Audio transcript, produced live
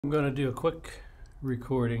I'm going to do a quick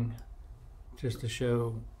recording just to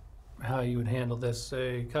show how you would handle this.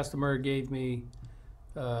 A customer gave me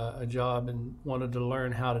a job and wanted to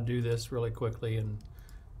learn how to do this really quickly, and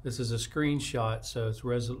this is a screenshot, so it's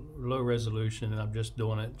low resolution, and I'm just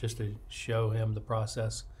doing it just to show him the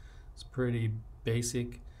process. It's pretty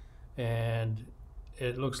basic, and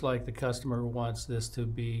it looks like the customer wants this to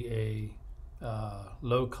be a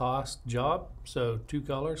low cost job, so 2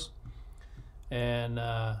 colors. And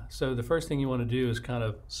so the first thing you want to do is kind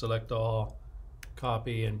of select all,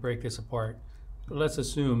 copy, and break this apart. But let's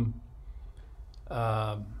assume,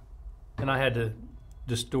 and I had to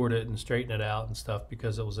distort it and straighten it out and stuff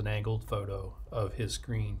because it was an angled photo of his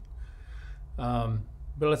screen. But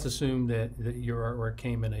let's assume that your artwork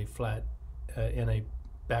came in a flat, in a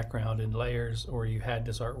background in layers, or you had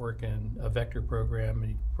this artwork in a vector program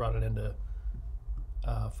and you brought it into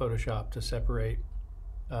Photoshop to separate.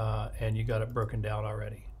 And you got it broken down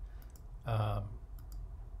already.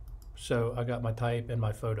 So I got my type and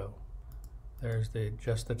my photo. There's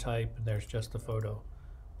just the type and there's just the photo.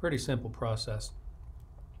 Pretty simple process.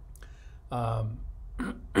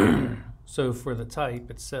 So for the type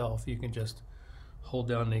itself, you can just hold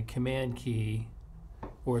down the command key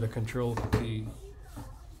or the control key,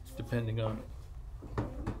 depending on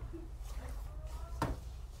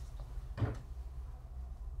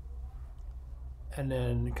and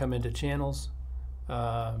then come into channels,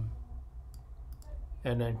 and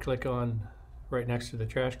then click on right next to the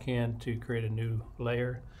trash can to create a new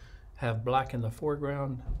layer. Have black in the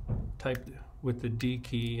foreground, type with the D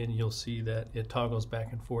key, and you'll see that it toggles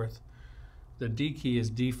back and forth. The D key is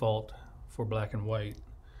default for black and white,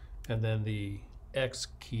 and then the X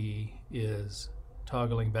key is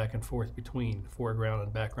toggling back and forth between foreground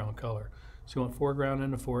and background color. So you want foreground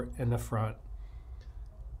in the front,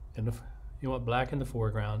 and you want black in the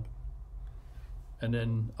foreground, and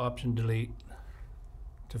then option delete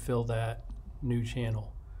to fill that new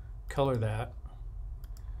channel. Color that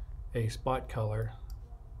a spot color,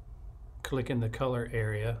 click in the color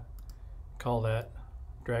area, call that,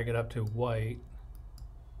 drag it up to white,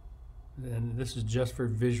 and this is just for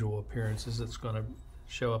visual appearances. It's going to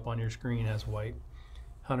show up on your screen as white.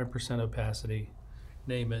 100% opacity,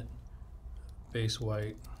 name it base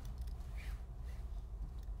white.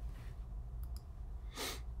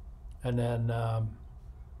 And then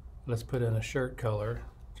let's put in a shirt color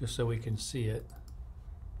just so we can see it.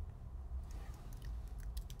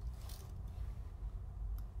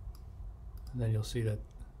 And then you'll see that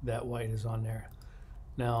that white is on there.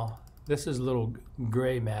 Now this is a little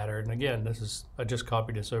gray matter, and again, this is, I just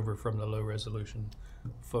copied this over from the low resolution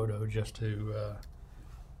photo just to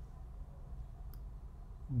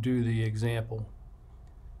do the example.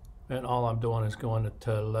 And all I'm doing is going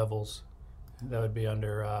to levels. That would be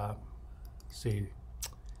under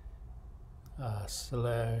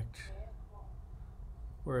select,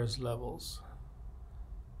 where's levels?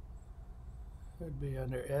 It would be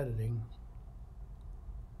under editing,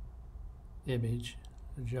 image,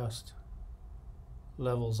 adjust,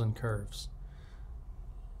 levels and curves.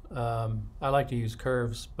 I like to use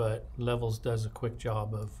curves, but levels does a quick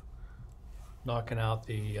job of knocking out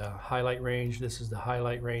the highlight range. This is the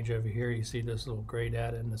highlight range over here. You see this little gray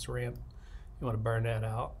data in this ramp. You want to burn that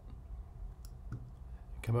out.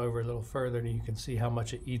 Come over a little further and you can see how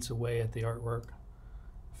much it eats away at the artwork.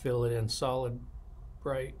 Fill it in solid,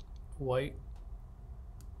 bright white.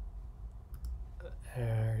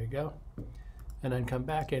 There you go. And then come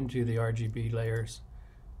back into the RGB layers.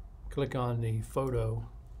 Click on the photo.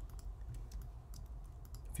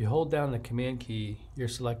 If you hold down the command key, you're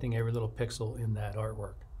selecting every little pixel in that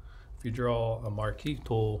artwork. If you draw a marquee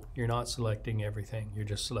tool, you're not selecting everything. You're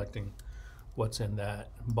just selecting what's in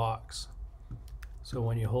that box. So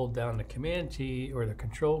when you hold down the command key or the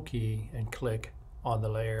control key and click on the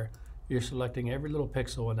layer, you're selecting every little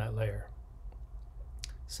pixel in that layer.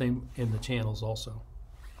 Same in the channels also.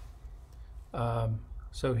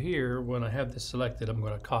 So here, when I have this selected, I'm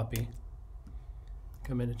going to copy,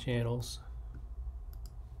 come into channels,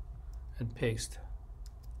 and paste.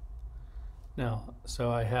 Now,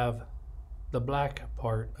 so I have the black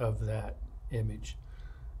part of that image.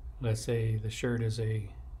 Let's say the shirt is a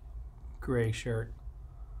gray shirt,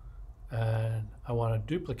 and I want to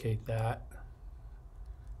duplicate that,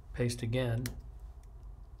 paste again.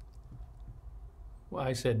 Well,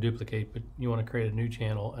 I said duplicate, but you want to create a new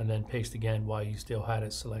channel and then paste again while you still had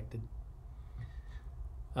it selected.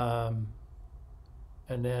 And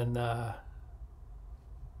then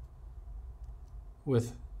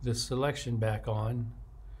with the selection back on,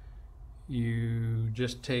 you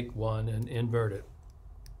just take one and invert it.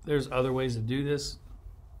 There's other ways to do this.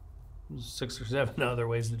 6 or 7 other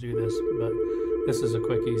ways to do this, but this is a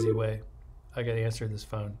quick, easy way. I got to answer this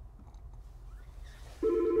phone.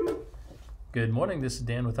 Good morning, this is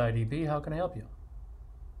Dan with IDP. How can I help you?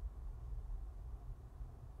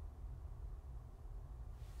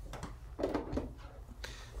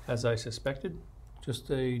 As I suspected, just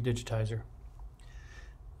a digitizer.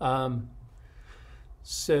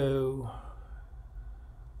 So,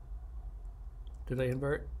 did I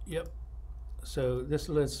invert? Yep. So this,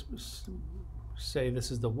 let's say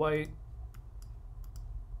this is the white,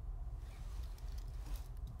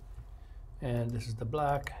 and this is the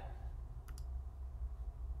black.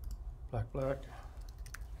 Black.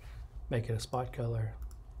 Make it a spot color.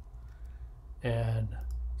 And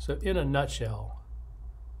so in a nutshell,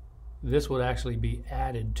 this would actually be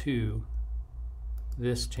added to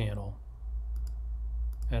this channel,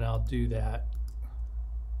 and I'll do that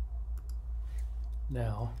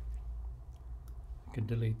now. I can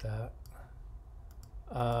delete that.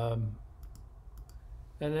 And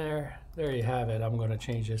there you have it. I'm going to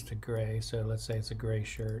change this to gray. So let's say it's a gray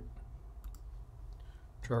shirt,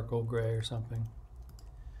 charcoal gray or something.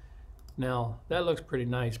 Now that looks pretty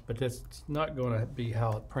nice, but that's not going to be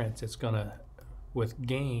how it prints. It's going to, with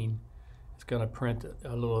gain, it's going to print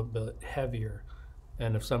a little bit heavier.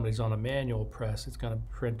 And if somebody's on a manual press, it's going to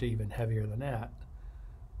print even heavier than that.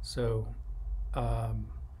 So,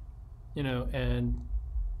 you know, and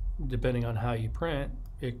depending on how you print,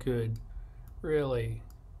 it could really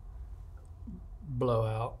blow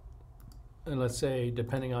out. And let's say,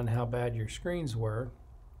 depending on how bad your screens were,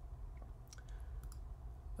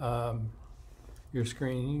 your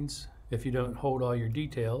screens, if you don't hold all your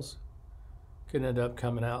details, could end up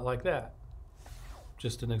coming out like that.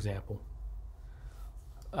 Just an example.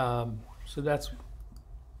 So that's,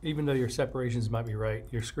 even though your separations might be right,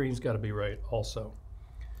 your screen's got to be right also.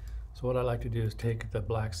 So what I like to do is take the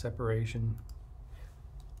black separation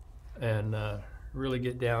and really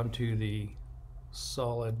get down to the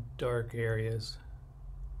solid dark areas,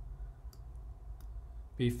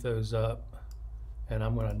 beef those up, and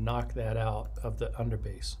I'm going to knock that out of the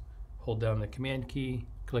underbase. Hold down the command key,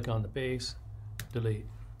 click on the base, delete.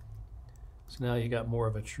 So now you got more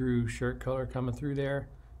of a true shirt color coming through there,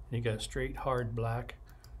 and you got straight hard black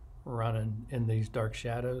running in these dark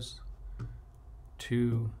shadows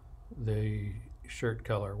to the shirt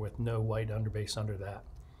color with no white underbase under that.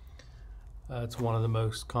 It's one of the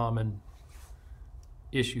most common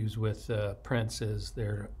issues with prints is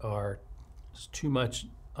there are too much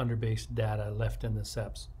underbase data left in the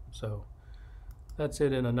seps. So that's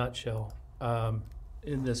it in a nutshell.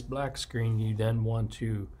 In this black screen, you then want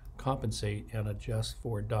to compensate and adjust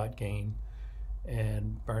for dot gain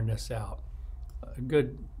and burn this out. A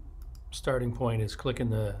good starting point is clicking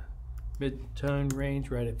the mid-tone range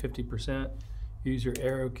right at 50%. Use your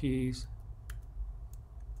arrow keys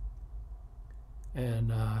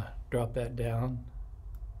and drop that down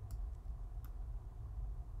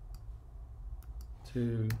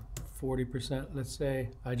to 40%, let's say.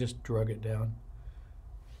 I just drug it down.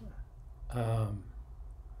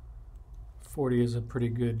 40 is a pretty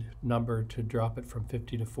good number to drop it from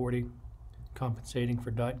 50 to 40, compensating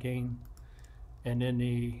for dot gain. And in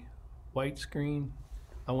the white screen,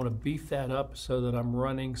 I want to beef that up so that I'm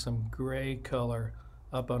running some gray color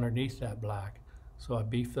up underneath that black. So I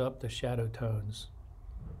beef up the shadow tones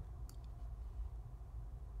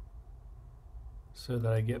so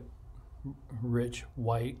that I get rich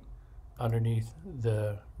white underneath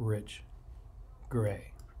the rich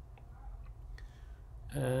gray.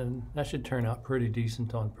 And that should turn out pretty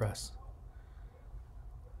decent on press.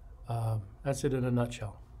 That's it in a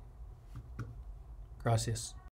nutshell. Gracias.